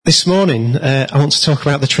This morning, I want to talk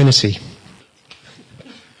about the Trinity.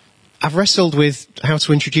 I've wrestled with how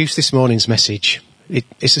to introduce this morning's message.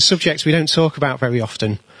 It's a subject we don't talk about very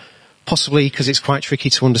often, possibly because it's quite tricky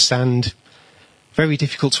to understand, very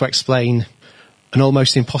difficult to explain, and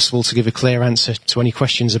almost impossible to give a clear answer to any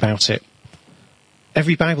questions about it.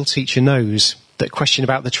 Every Bible teacher knows that a question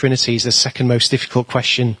about the Trinity is the second most difficult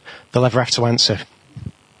question they'll ever have to answer.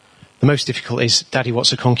 The most difficult is, Daddy,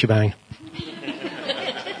 what's a concubine?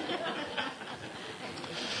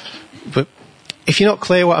 But if you're not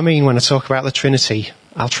clear what I mean when I talk about the Trinity,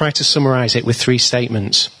 I'll try to summarise it with three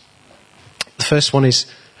statements. The first one is,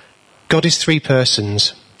 God is three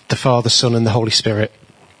persons, the Father, Son and the Holy Spirit.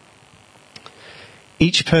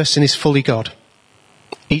 Each person is fully God.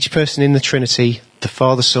 Each person in the Trinity, the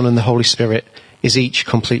Father, Son and the Holy Spirit, is each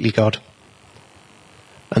completely God.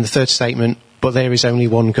 And the third statement, but there is only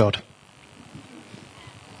one God.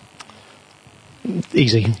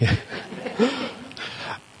 Easy.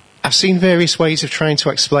 I've seen various ways of trying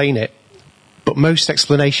to explain it, but most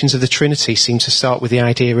explanations of the Trinity seem to start with the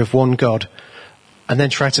idea of one God and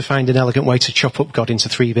then try to find an elegant way to chop up God into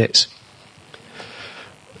three bits.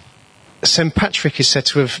 St. Patrick is said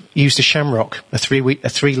to have used a shamrock, a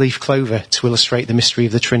three-leaf clover, to illustrate the mystery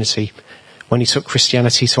of the Trinity when he took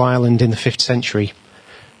Christianity to Ireland in the 5th century.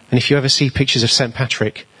 And if you ever see pictures of St.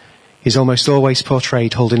 Patrick, he's almost always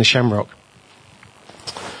portrayed holding a shamrock.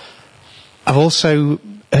 I've also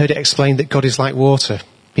heard it explained that God is like water.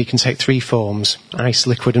 He can take three forms, ice,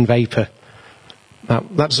 liquid and vapour. Now,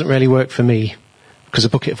 that doesn't really work for me, because a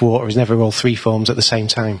bucket of water is never all three forms at the same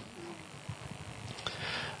time.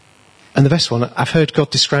 And the best one, I've heard God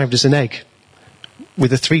described as an egg,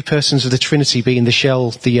 with the three persons of the Trinity being the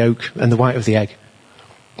shell, the yolk and the white of the egg.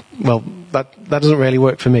 Well, that doesn't really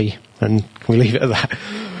work for me, and can we leave it at that?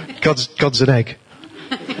 God's an egg.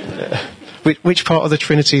 Which part of the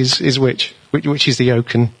Trinity is which? Which is the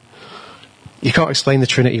yolk? And you can't explain the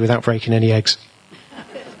Trinity without breaking any eggs.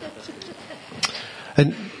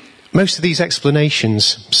 And most of these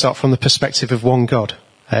explanations start from the perspective of one God,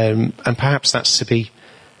 and perhaps that's to be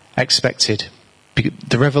expected.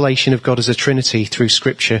 The revelation of God as a Trinity through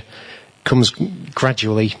Scripture comes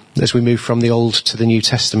gradually as we move from the Old to the New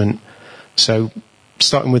Testament. So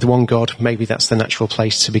starting with one God, maybe that's the natural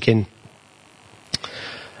place to begin.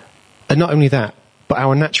 And not only that, but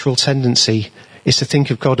our natural tendency is to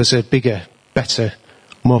think of God as a bigger, better,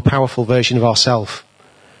 more powerful version of ourselves.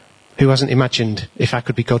 Who hasn't imagined if I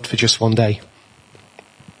could be God for just one day?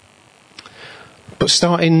 But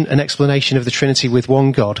starting an explanation of the Trinity with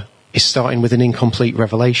one God is starting with an incomplete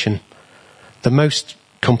revelation. The most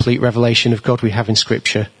complete revelation of God we have in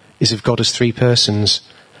Scripture is of God as three persons.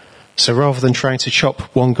 So rather than trying to chop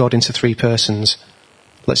one God into three persons,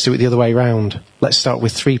 let's do it the other way round. Let's start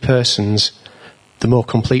with three persons, the more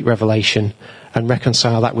complete revelation, and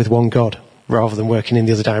reconcile that with one God, rather than working in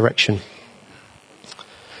the other direction.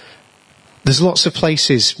 There's lots of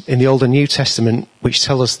places in the Old and New Testament which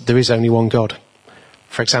tell us there is only one God.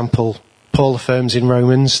 For example, Paul affirms in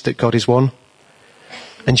Romans that God is one.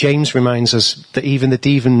 And James reminds us that even the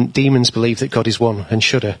demons believe that God is one and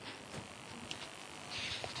shudder.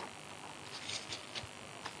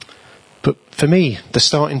 But for me, the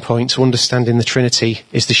starting point to understanding the Trinity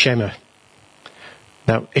is the Shema.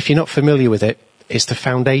 Now, if you're not familiar with it, it's the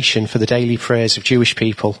foundation for the daily prayers of Jewish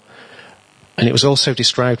people. And it was also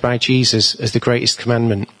described by Jesus as the greatest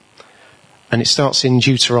commandment. And it starts in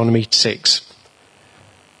Deuteronomy 6.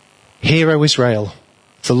 Hear, O Israel,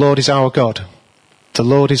 the Lord is our God. The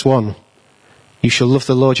Lord is one. You shall love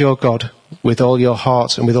the Lord your God with all your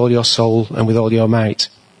heart and with all your soul and with all your might.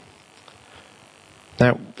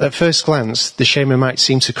 Now, at first glance, the Shema might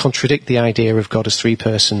seem to contradict the idea of God as three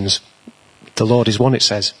persons. The Lord is one, it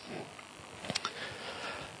says.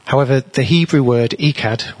 However, the Hebrew word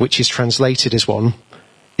echad, which is translated as one,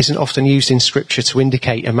 isn't often used in Scripture to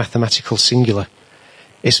indicate a mathematical singular.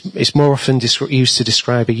 It's more often used to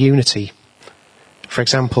describe a unity. For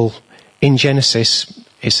example, in Genesis,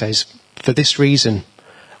 it says, for this reason,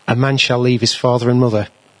 a man shall leave his father and mother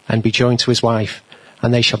and be joined to his wife,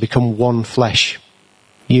 and they shall become one flesh.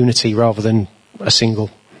 Unity rather than a single.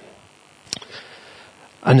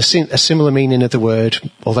 And a similar meaning of the word,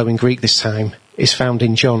 although in Greek this time, is found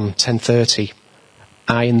in John 10:30.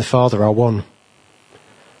 I and the Father are one.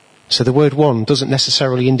 So the word one doesn't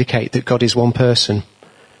necessarily indicate that God is one person.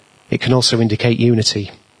 It can also indicate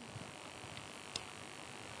unity.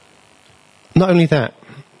 Not only that,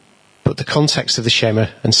 but the context of the Shema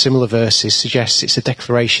and similar verses suggests it's a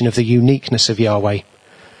declaration of the uniqueness of Yahweh.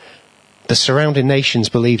 The surrounding nations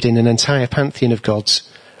believed in an entire pantheon of gods,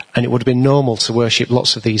 and it would have been normal to worship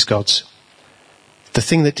lots of these gods. The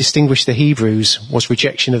thing that distinguished the Hebrews was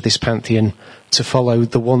rejection of this pantheon to follow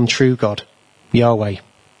the one true God, Yahweh.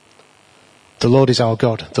 The Lord is our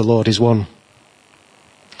God, the Lord is one.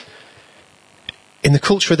 In the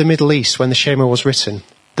culture of the Middle East, when the Shema was written,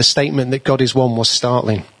 the statement that God is one was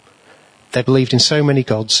startling. They believed in so many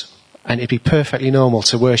gods, and it'd be perfectly normal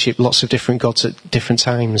to worship lots of different gods at different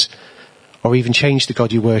times, or even change the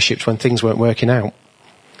God you worshipped when things weren't working out.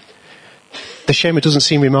 The Shema doesn't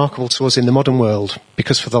seem remarkable to us in the modern world,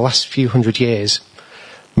 because for the last few hundred years,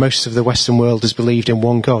 most of the Western world has believed in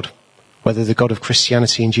one God, whether the God of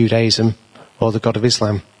Christianity and Judaism or the God of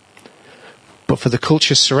Islam. But for the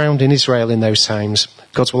cultures surrounding Israel in those times,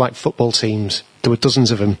 gods were like football teams. There were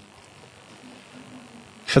dozens of them.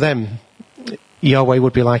 For them, Yahweh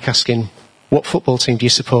would be like asking, what football team do you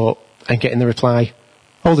support? And getting the reply,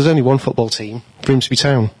 oh, there's only one football team, Grimsby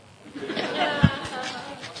Town.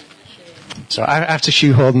 So I have to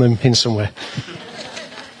shoehorn them in somewhere.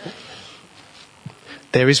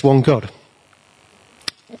 There is one God.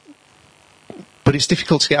 But it's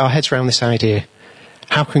difficult to get our heads around this idea.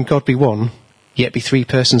 How can God be one, yet be three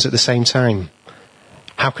persons at the same time?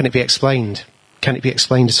 How can it be explained? Can it be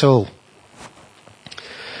explained at all?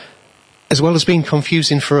 As well as being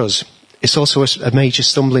confusing for us, it's also a major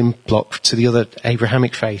stumbling block to the other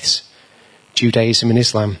Abrahamic faiths, Judaism and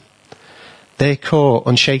Islam. Their core,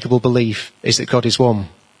 unshakable belief is that God is one.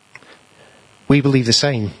 We believe the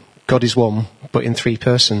same. God is one, but in three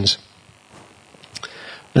persons.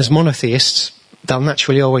 And as monotheists, they'll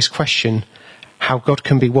naturally always question how God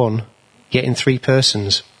can be one, yet in three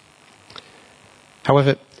persons.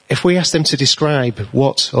 However, if we ask them to describe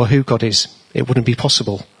what or who God is, it wouldn't be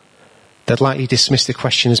possible. They'd likely dismiss the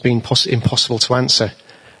question as being impossible to answer,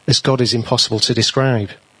 as God is impossible to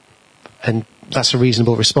describe. And that's a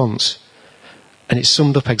reasonable response. And it's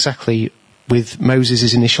summed up exactly with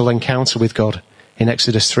Moses' initial encounter with God in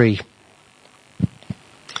Exodus 3.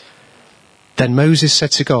 Then Moses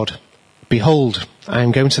said to God, behold, I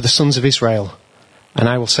am going to the sons of Israel, and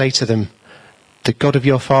I will say to them, the God of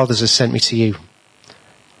your fathers has sent me to you.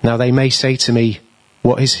 Now they may say to me,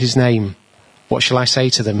 what is his name? What shall I say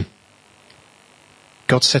to them?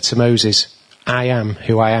 God said to Moses, I am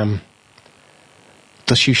who I am.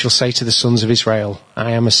 Thus you shall say to the sons of Israel,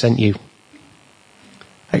 I am has sent you.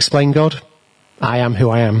 Explain God, I am who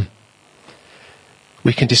I am.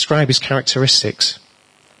 We can describe his characteristics.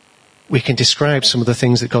 We can describe some of the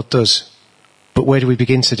things that God does. But where do we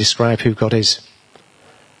begin to describe who God is?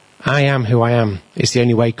 I am who I am is the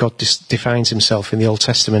only way God defines himself in the Old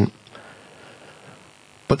Testament.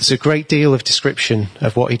 But there's a great deal of description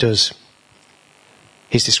of what he does.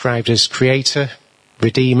 He's described as creator,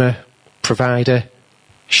 redeemer, provider,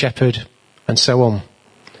 shepherd, and so on.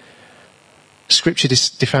 Scripture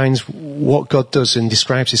defines what God does and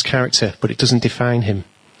describes his character, but it doesn't define him.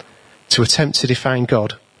 To attempt to define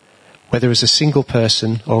God, whether as a single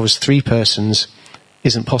person or as three persons,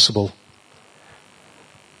 isn't possible.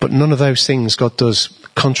 But none of those things God does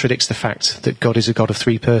contradicts the fact that God is a God of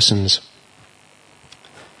three persons.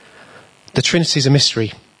 The Trinity is a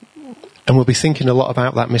mystery, and we'll be thinking a lot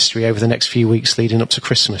about that mystery over the next few weeks leading up to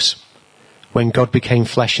Christmas, when God became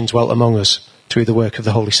flesh and dwelt among us through the work of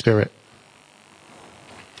the Holy Spirit.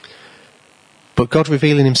 But God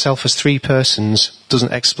revealing himself as three persons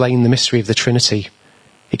doesn't explain the mystery of the Trinity.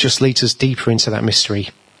 It just leads us deeper into that mystery.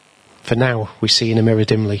 For now, we see in a mirror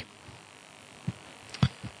dimly.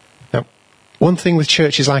 Now, one thing with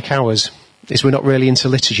churches like ours is we're not really into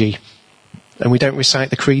liturgy, and we don't recite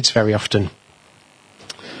the creeds very often.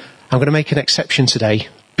 I'm going to make an exception today,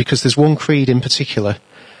 because there's one creed in particular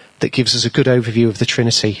that gives us a good overview of the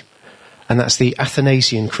Trinity, and that's the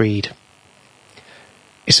Athanasian Creed.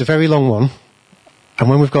 It's a very long one, and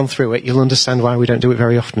when we've gone through it, you'll understand why we don't do it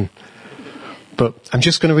very often. But I'm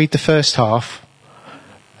just going to read the first half,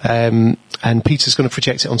 and Peter's going to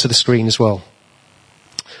project it onto the screen as well.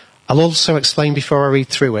 I'll also explain before I read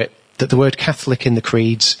through it that the word Catholic in the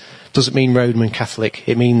creeds doesn't mean Roman Catholic.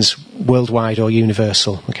 It means worldwide or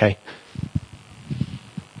universal, okay?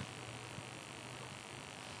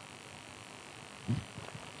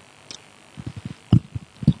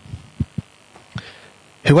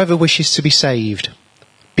 Whoever wishes to be saved,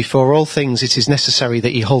 before all things it is necessary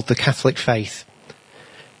that he hold the Catholic faith,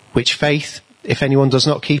 which faith, if anyone does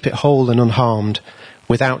not keep it whole and unharmed,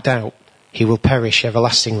 without doubt he will perish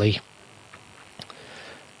everlastingly.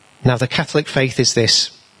 Now the Catholic faith is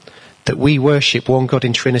this, that we worship one God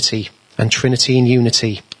in Trinity, and Trinity in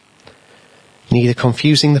unity, neither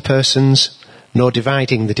confusing the persons, nor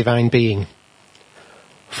dividing the divine being.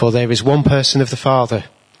 For there is one person of the Father,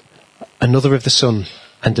 another of the Son,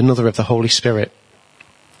 and another of the Holy Spirit.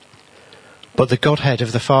 But the Godhead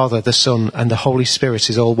of the Father, the Son, and the Holy Spirit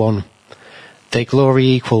is all one. Their glory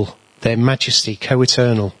equal, their majesty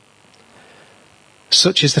co-eternal.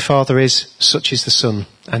 Such as the Father is, such is the Son,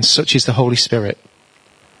 and such is the Holy Spirit.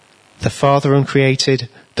 The Father uncreated,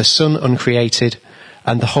 the Son uncreated,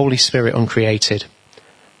 and the Holy Spirit uncreated.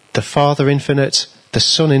 The Father infinite, the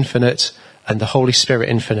Son infinite, and the Holy Spirit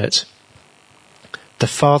infinite. The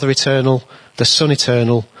Father eternal, the Son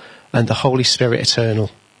eternal, and the Holy Spirit eternal.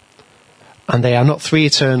 And they are not three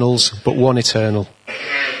eternals, but one eternal.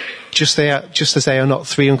 Just as they are not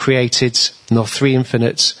three uncreateds, nor three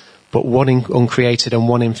infinites, but one uncreated and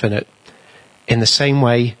one infinite. In the same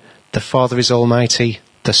way, the Father is almighty,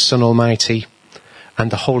 the Son almighty, and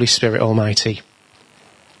the Holy Spirit almighty.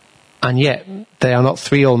 And yet, they are not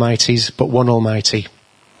three almighties, but one almighty.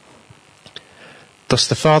 Thus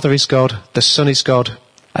the Father is God, the Son is God,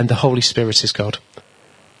 and the Holy Spirit is God.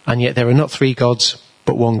 And yet there are not three gods,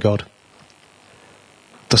 but one God.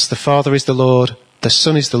 Thus the Father is the Lord, the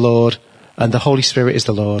Son is the Lord, and the Holy Spirit is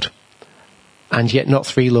the Lord. And yet not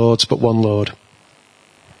three Lords, but one Lord.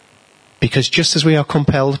 Because just as we are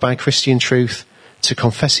compelled by Christian truth to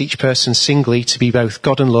confess each person singly to be both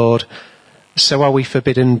God and Lord, so are we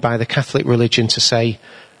forbidden by the Catholic religion to say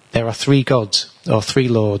there are three gods or three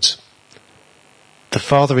Lords. The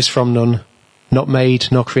Father is from none, not made,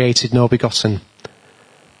 nor created, nor begotten.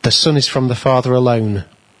 The Son is from the Father alone,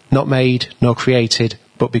 not made, nor created,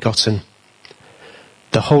 but begotten.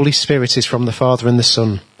 The Holy Spirit is from the Father and the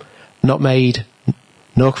Son, not made,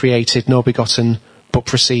 nor created, nor begotten, but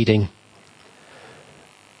proceeding.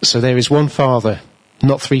 So there is one Father,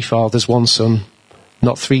 not three fathers, one Son,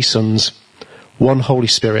 not three sons, one Holy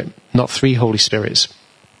Spirit, not three Holy Spirits.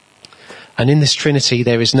 And in this Trinity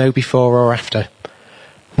there is no before or after,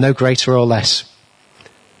 no greater or less,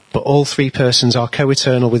 but all three persons are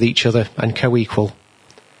co-eternal with each other and co-equal.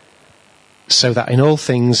 So that in all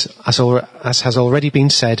things, as has already been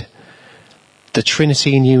said, the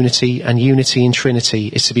Trinity in unity and unity in Trinity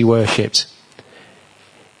is to be worshipped.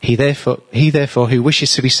 He therefore who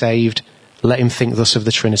wishes to be saved, let him think thus of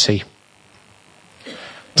the Trinity.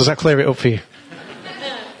 Does that clear it up for you?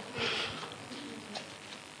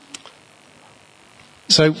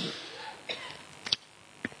 So,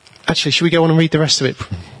 actually, should we go on and read the rest of it?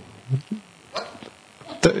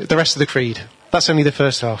 The rest of the creed. That's only the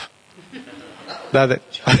first half. No,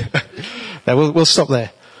 we'll stop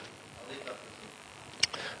there.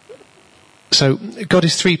 So, God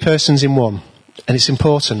is three persons in one, and it's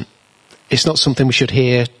important. It's not something we should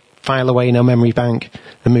hear, file away in our memory bank,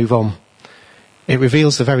 and move on. It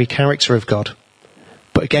reveals the very character of God.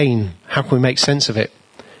 But again, how can we make sense of it?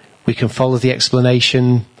 We can follow the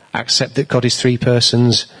explanation, accept that God is three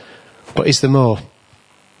persons, but is there more?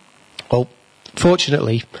 Well,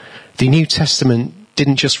 fortunately, the New Testament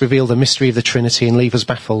didn't just reveal the mystery of the Trinity and leave us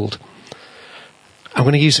baffled. I'm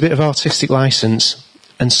going to use a bit of artistic license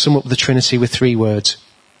and sum up the Trinity with three words.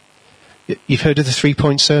 You've heard of the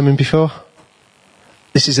 3-point sermon before?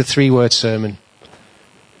 This is a 3-word sermon.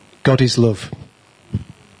 God is love.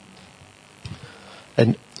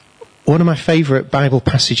 And one of my favourite Bible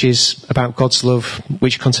passages about God's love,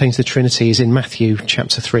 which contains the Trinity, is in Matthew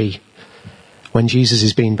chapter 3, when Jesus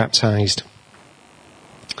is being baptised.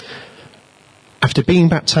 After being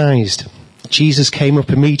baptised, Jesus came up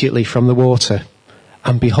immediately from the water,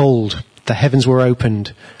 and behold, the heavens were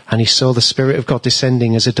opened, and he saw the Spirit of God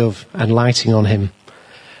descending as a dove and lighting on him.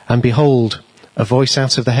 And behold, a voice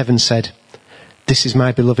out of the heavens said, "This is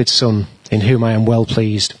my beloved Son, in whom I am well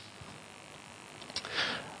pleased."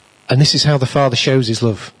 And this is how the Father shows his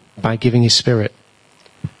love, by giving his Spirit.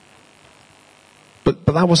 But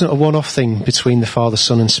that wasn't a one-off thing between the Father,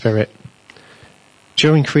 Son and Spirit.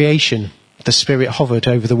 During creation, the Spirit hovered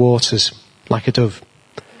over the waters like a dove.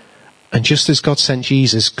 And just as God sent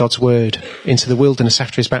Jesus, God's word, into the wilderness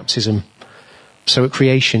after his baptism, so at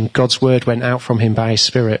creation, God's word went out from him by his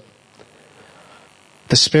Spirit.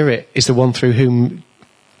 The Spirit is the one through whom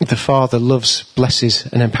the Father loves, blesses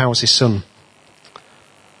and empowers his Son.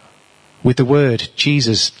 With the Word,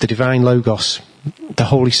 Jesus, the divine Logos, the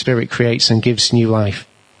Holy Spirit creates and gives new life.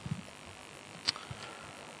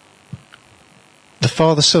 The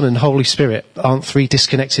Father, Son and Holy Spirit aren't three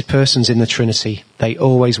disconnected persons in the Trinity. They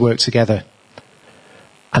always work together.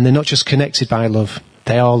 And they're not just connected by love,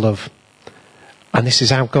 they are love. And this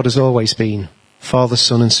is how God has always been, Father,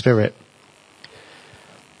 Son and Spirit.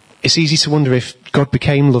 It's easy to wonder if God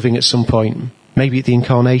became loving at some point, maybe at the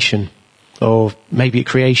incarnation, or maybe at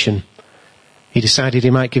creation. He decided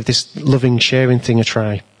he might give this loving, sharing thing a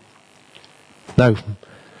try. No.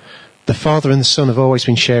 The Father and the Son have always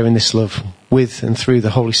been sharing this love with and through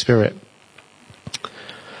the Holy Spirit.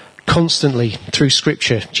 Constantly, through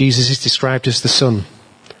Scripture, Jesus is described as the Son.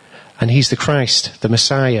 And he's the Christ, the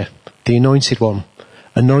Messiah, the Anointed One,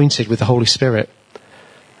 anointed with the Holy Spirit.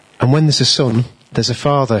 And when there's a Son, there's a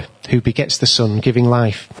Father who begets the Son, giving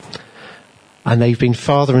life. And they've been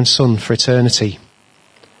Father and Son for eternity.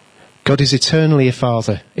 God is eternally a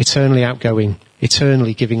Father, eternally outgoing,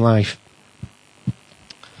 eternally giving life.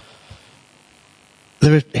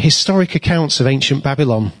 There are historic accounts of ancient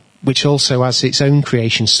Babylon, which also has its own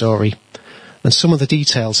creation story, and some of the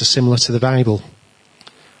details are similar to the Bible.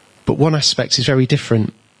 But one aspect is very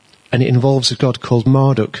different, and it involves a god called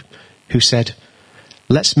Marduk, who said,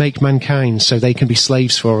 "Let's make mankind so they can be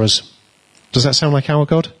slaves for us." Does that sound like our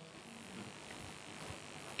God?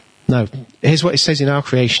 No. Here's what it says in our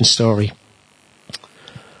creation story.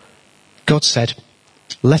 God said,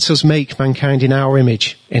 "Let us make mankind in our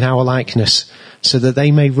image, in our likeness, so that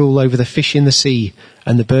they may rule over the fish in the sea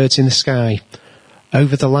and the birds in the sky,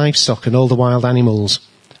 over the livestock and all the wild animals,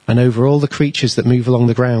 and over all the creatures that move along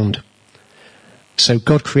the ground." So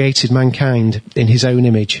God created mankind in his own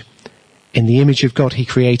image. In the image of God he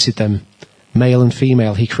created them. Male and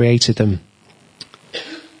female he created them.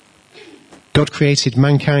 God created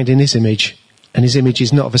mankind in his image, and his image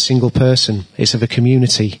is not of a single person, it's of a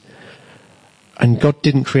community. And God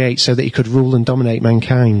didn't create so that he could rule and dominate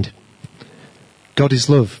mankind. God is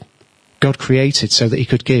love. God created so that he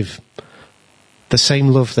could give. The same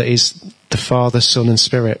love that is the Father, Son and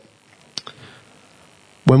Spirit.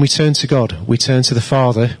 When we turn to God, we turn to the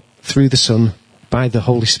Father through the Son by the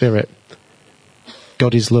Holy Spirit.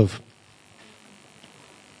 God is love.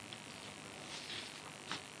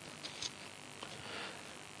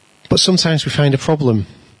 But sometimes we find a problem.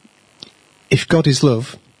 If God is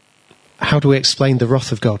love, how do we explain the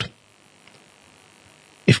wrath of God?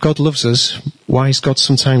 If God loves us, why is God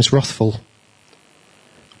sometimes wrathful?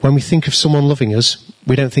 When we think of someone loving us,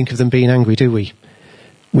 we don't think of them being angry, do we?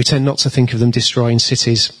 We tend not to think of them destroying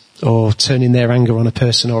cities or turning their anger on a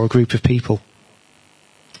person or a group of people.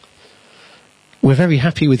 We're very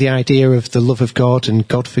happy with the idea of the love of God and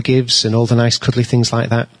God forgives and all the nice cuddly things like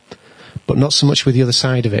that, but not so much with the other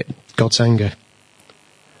side of it, God's anger.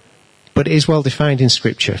 But it is well defined in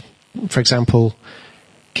Scripture. For example,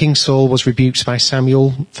 King Saul was rebuked by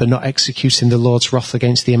Samuel for not executing the Lord's wrath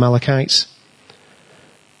against the Amalekites.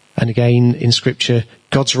 And again, in Scripture,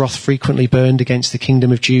 God's wrath frequently burned against the kingdom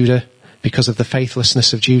of Judah because of the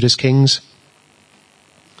faithlessness of Judah's kings.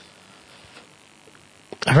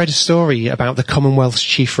 I read a story about the Commonwealth's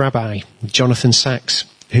chief rabbi, Jonathan Sacks,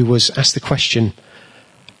 who was asked the question,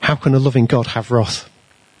 how can a loving God have wrath?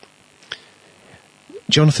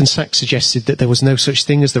 Jonathan Sacks suggested that there was no such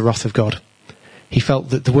thing as the wrath of God. He felt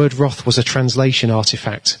that the word wrath was a translation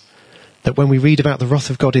artifact, that when we read about the wrath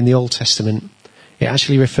of God in the Old Testament, it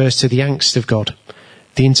actually refers to the angst of God,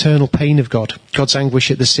 the internal pain of God, God's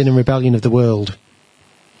anguish at the sin and rebellion of the world.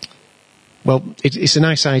 Well, it's a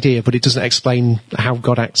nice idea, but it doesn't explain how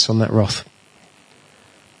God acts on that wrath.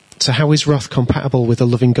 So how is wrath compatible with a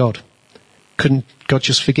loving God? Couldn't God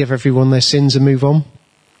just forgive everyone their sins and move on?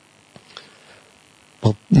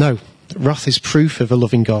 Well, no. Wrath is proof of a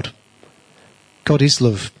loving God. God is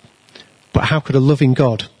love. But how could a loving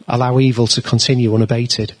God allow evil to continue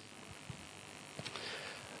unabated?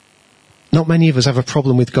 Not many of us have a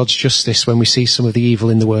problem with God's justice when we see some of the evil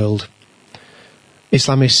in the world.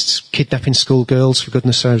 Islamists kidnapping schoolgirls for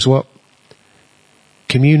goodness knows what.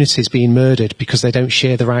 Communities being murdered because they don't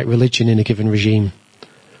share the right religion in a given regime.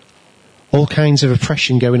 All kinds of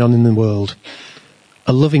oppression going on in the world.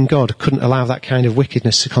 A loving God couldn't allow that kind of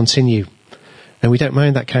wickedness to continue. And we don't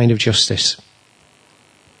mind that kind of justice.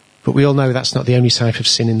 But we all know that's not the only type of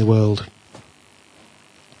sin in the world.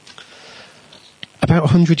 About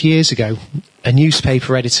 100 years ago, a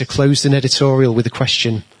newspaper editor closed an editorial with the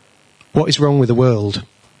question, "What is wrong with the world?"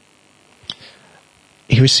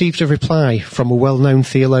 He received a reply from a well-known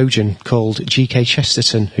theologian called G.K.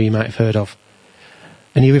 Chesterton, who you might have heard of.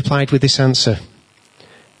 And he replied with this answer,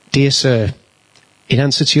 "Dear sir, in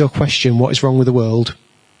answer to your question, what is wrong with the world?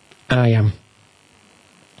 I am."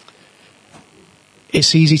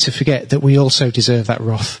 It's easy to forget that we also deserve that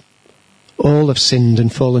wrath. All have sinned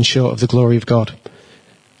and fallen short of the glory of God.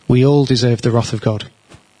 We all deserve the wrath of God.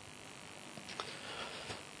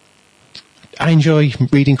 I enjoy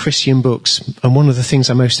reading Christian books, and one of the things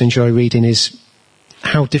I most enjoy reading is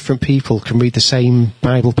how different people can read the same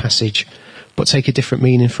Bible passage but take a different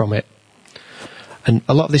meaning from it. And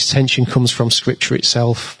a lot of this tension comes from Scripture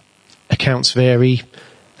itself. Accounts vary,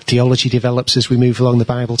 theology develops as we move along the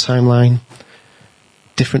Bible timeline.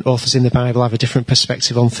 Different authors in the Bible have a different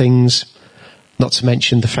perspective on things, not to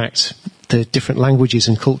mention the fact the different languages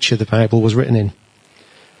and culture the Bible was written in.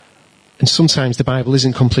 And sometimes the Bible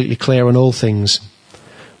isn't completely clear on all things.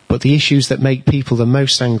 But the issues that make people the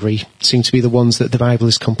most angry seem to be the ones that the Bible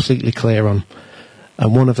is completely clear on.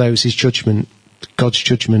 And one of those is judgment, God's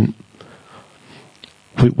judgment.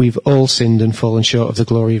 We've all sinned and fallen short of the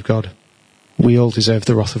glory of God. We all deserve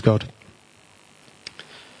the wrath of God.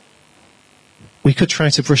 We could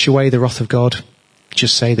try to brush away the wrath of God,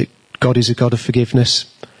 just say that God is a God of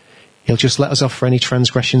forgiveness. He'll just let us off for any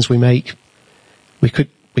transgressions we make. We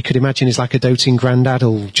could imagine he's like a doting granddad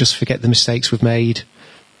who'll just forget the mistakes we've made,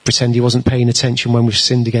 pretend he wasn't paying attention when we've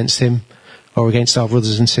sinned against him or against our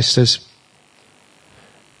brothers and sisters.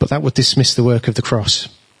 But that would dismiss the work of the cross.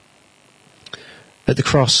 At the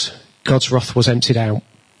cross, God's wrath was emptied out.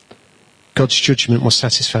 God's judgment was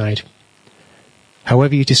satisfied.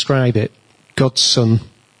 However you describe it, God's Son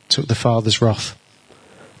took the Father's wrath,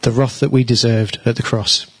 the wrath that we deserved at the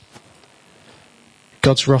cross.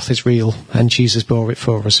 God's wrath is real, and Jesus bore it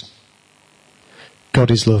for us. God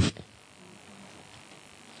is love.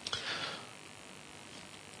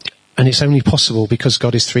 And it's only possible because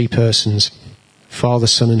God is three persons, Father,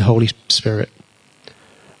 Son and Holy Spirit.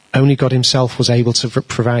 Only God himself was able to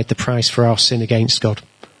provide the price for our sin against God.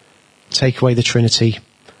 Take away the Trinity,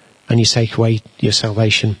 and you take away your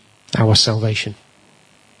salvation, our salvation.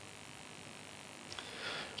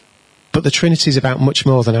 But the Trinity is about much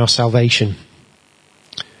more than our salvation.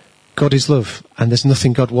 God is love, and there's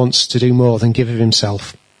nothing God wants to do more than give of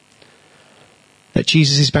himself. At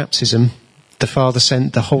Jesus' baptism, the Father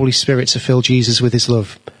sent the Holy Spirit to fill Jesus with his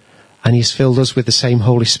love, and he's filled us with the same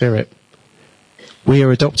Holy Spirit. We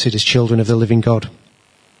are adopted as children of the living God.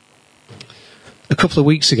 A couple of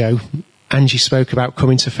weeks ago, Angie spoke about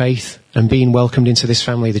coming to faith and being welcomed into this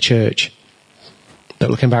family, the church. Don't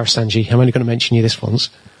look embarrassed, Angie. I'm only going to mention you this once.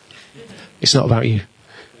 It's not about you.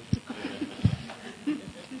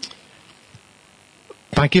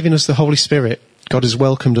 By giving us the Holy Spirit, God has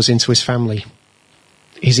welcomed us into his family.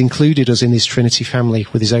 He's included us in his Trinity family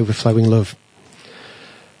with his overflowing love.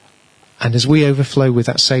 And as we overflow with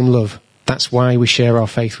that same love, that's why we share our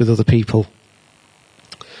faith with other people.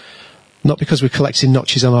 Not because we're collecting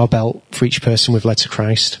notches on our belt for each person we've led to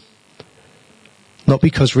Christ. Not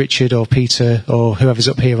because Richard or Peter or whoever's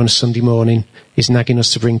up here on a Sunday morning is nagging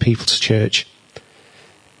us to bring people to church.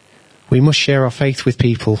 We must share our faith with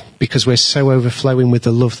people because we're so overflowing with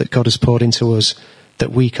the love that God has poured into us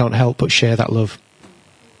that we can't help but share that love.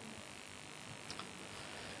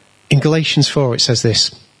 In Galatians 4 it says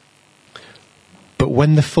this, "But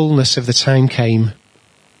when the fullness of the time came,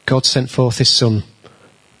 God sent forth his Son,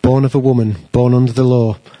 born of a woman, born under the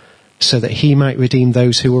law, so that he might redeem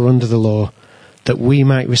those who were under the law, that we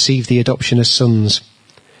might receive the adoption as sons.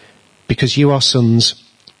 Because you are sons,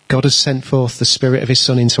 God has sent forth the Spirit of his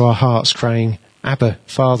Son into our hearts, crying, 'Abba,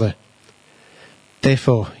 Father.'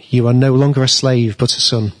 Therefore, you are no longer a slave, but a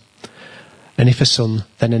son. And if a son,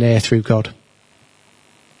 then an heir through God.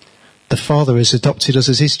 The Father has adopted us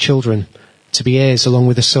as his children, to be heirs along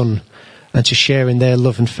with the Son, and to share in their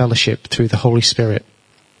love and fellowship through the Holy Spirit."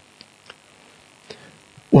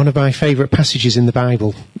 One of my favourite passages in the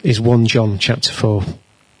Bible is 1 John chapter 4.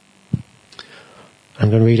 I'm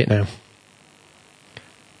going to read it now.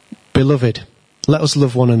 "Beloved, let us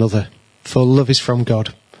love one another, for love is from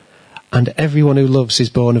God, and everyone who loves is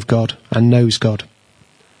born of God and knows God.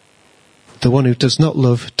 The one who does not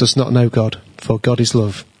love does not know God, for God is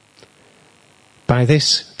love. By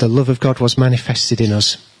this, the love of God was manifested in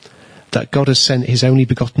us, that God has sent his only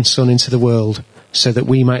begotten Son into the world, so that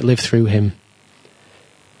we might live through him.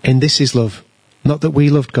 In this is love, not that we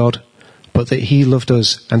loved God, but that he loved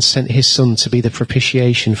us and sent his Son to be the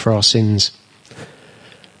propitiation for our sins.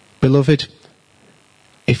 Beloved,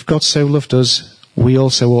 if God so loved us, we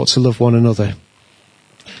also ought to love one another.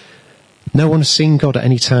 No one has seen God at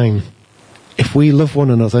any time. If we love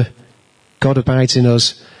one another, God abides in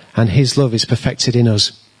us, and his love is perfected in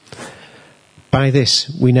us. By this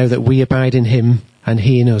we know that we abide in him and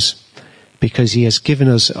he in us, because he has given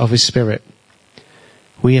us of his Spirit.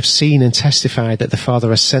 We have seen and testified that the Father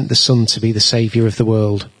has sent the Son to be the Saviour of the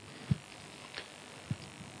world."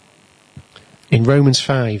 In Romans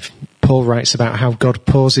 5, Paul writes about how God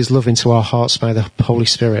pours his love into our hearts by the Holy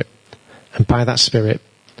Spirit, and by that Spirit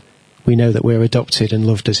we know that we're adopted and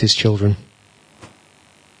loved as his children.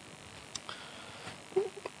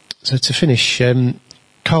 So to finish,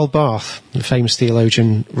 Karl Barth, the famous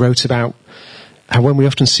theologian, wrote about how when we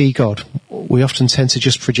often see God, we often tend to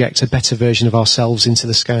just project a better version of ourselves into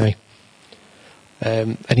the sky.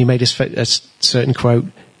 And he made a certain quote,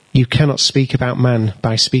 "You cannot speak about man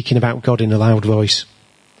by speaking about God in a loud voice.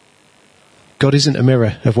 God isn't a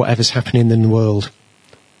mirror of whatever's happening in the world.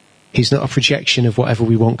 He's not a projection of whatever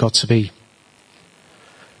we want God to be.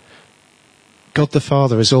 God the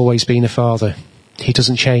Father has always been a father. He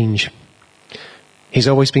doesn't change. He's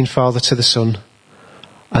always been father to the Son,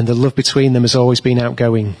 and the love between them has always been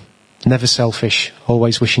outgoing, never selfish,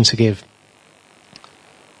 always wishing to give.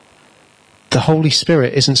 The Holy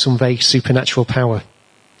Spirit isn't some vague supernatural power.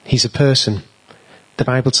 He's a person. The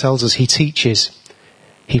Bible tells us he teaches.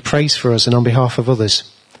 He prays for us and on behalf of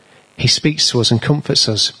others. He speaks to us and comforts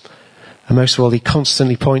us. And most of all, he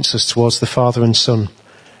constantly points us towards the Father and Son,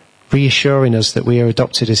 reassuring us that we are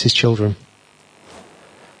adopted as his children.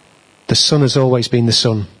 The Son has always been the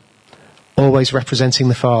Son, always representing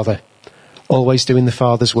the Father, always doing the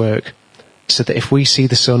Father's work, so that if we see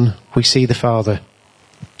the Son, we see the Father.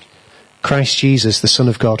 Christ Jesus, the Son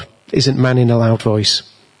of God, isn't man in a loud voice.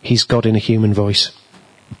 He's God in a human voice.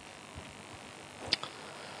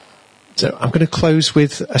 So I'm going to close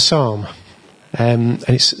with a psalm, and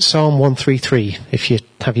it's Psalm 133. If you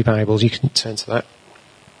have your Bibles, you can turn to that.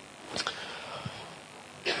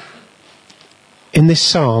 In this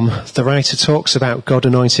psalm, the writer talks about God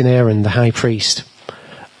anointing Aaron, the high priest,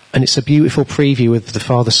 and it's a beautiful preview of the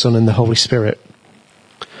Father, Son and the Holy Spirit.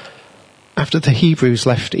 After the Hebrews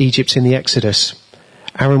left Egypt in the Exodus,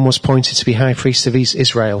 Aaron was appointed to be high priest of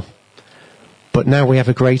Israel, but now we have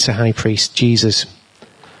a greater high priest, Jesus.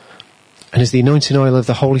 And as the anointing oil of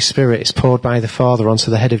the Holy Spirit is poured by the Father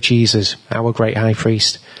onto the head of Jesus, our great high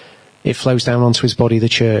priest, it flows down onto his body, the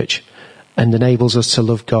church, and enables us to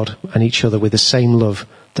love God and each other with the same love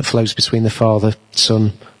that flows between the Father,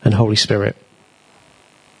 Son and Holy Spirit.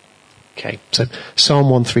 Okay, so Psalm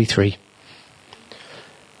 133.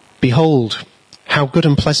 Behold, how good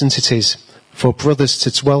and pleasant it is for brothers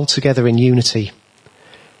to dwell together in unity.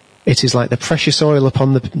 It is like the precious oil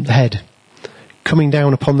upon the head, coming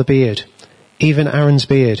down upon the beard, even Aaron's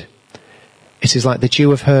beard. It is like the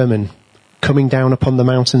dew of Hermon, coming down upon the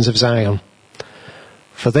mountains of Zion.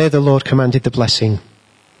 For there the Lord commanded the blessing,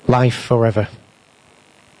 life forever.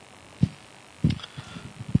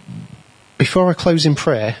 Before I close in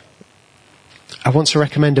prayer, I want to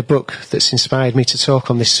recommend a book that's inspired me to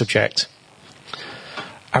talk on this subject.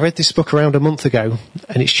 I read this book around a month ago,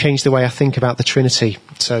 and it's changed the way I think about the Trinity,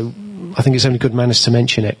 so I think it's only good manners to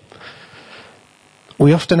mention it.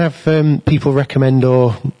 We often have people recommend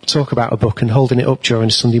or talk about a book and holding it up during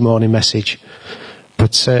a Sunday morning message.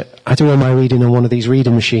 But I do all my reading on one of these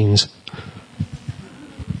reading machines.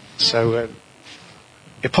 So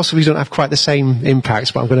it possibly doesn't have quite the same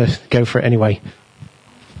impact, but I'm going to go for it anyway.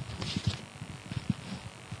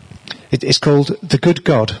 It's called The Good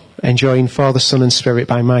God, Enjoying Father, Son and Spirit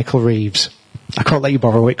by Michael Reeves. I can't let you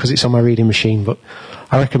borrow it because it's on my reading machine, but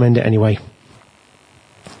I recommend it anyway.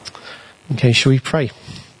 Okay, shall we pray?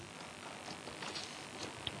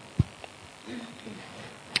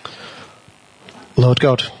 Lord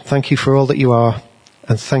God, thank you for all that you are,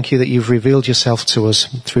 and thank you that you've revealed yourself to us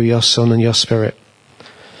through your Son and your Spirit.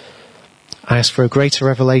 I ask for a greater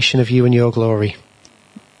revelation of you and your glory,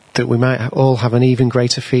 that we might all have an even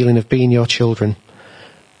greater feeling of being your children,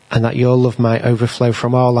 and that your love might overflow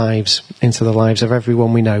from our lives into the lives of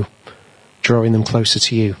everyone we know, drawing them closer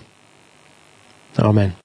to you. Amen.